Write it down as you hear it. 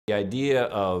The idea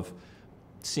of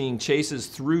seeing chases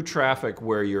through traffic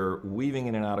where you're weaving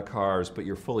in and out of cars, but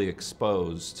you're fully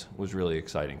exposed was really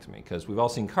exciting to me, because we've all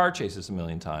seen car chases a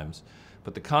million times,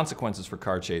 but the consequences for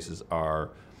car chases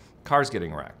are cars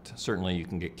getting wrecked. Certainly you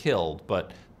can get killed,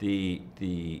 but the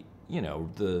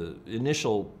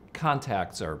initial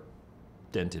contacts are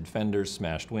dented fenders,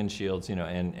 smashed windshields,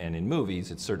 and in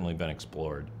movies it's certainly been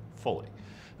explored fully.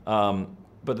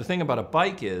 But the thing about a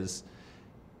bike is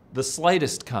the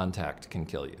slightest contact can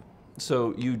kill you.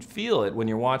 So you'd feel it when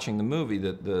you're watching the movie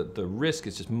that the risk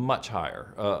is just much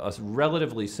higher. A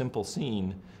relatively simple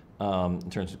scene, in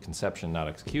terms of conception, not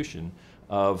execution,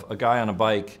 of a guy on a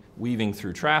bike weaving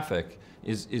through traffic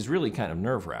is really kind of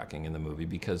nerve-wracking in the movie,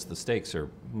 because the stakes are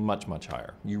much, much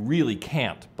higher. You really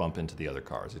can't bump into the other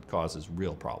cars. It causes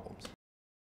real problems.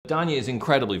 Danya is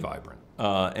incredibly vibrant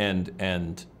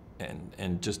and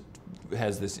just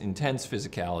has this intense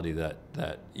physicality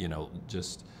that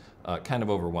just kind of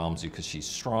overwhelms you, because she's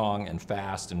strong and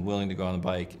fast and willing to go on the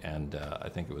bike, and I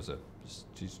think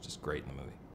she's just great in the movie.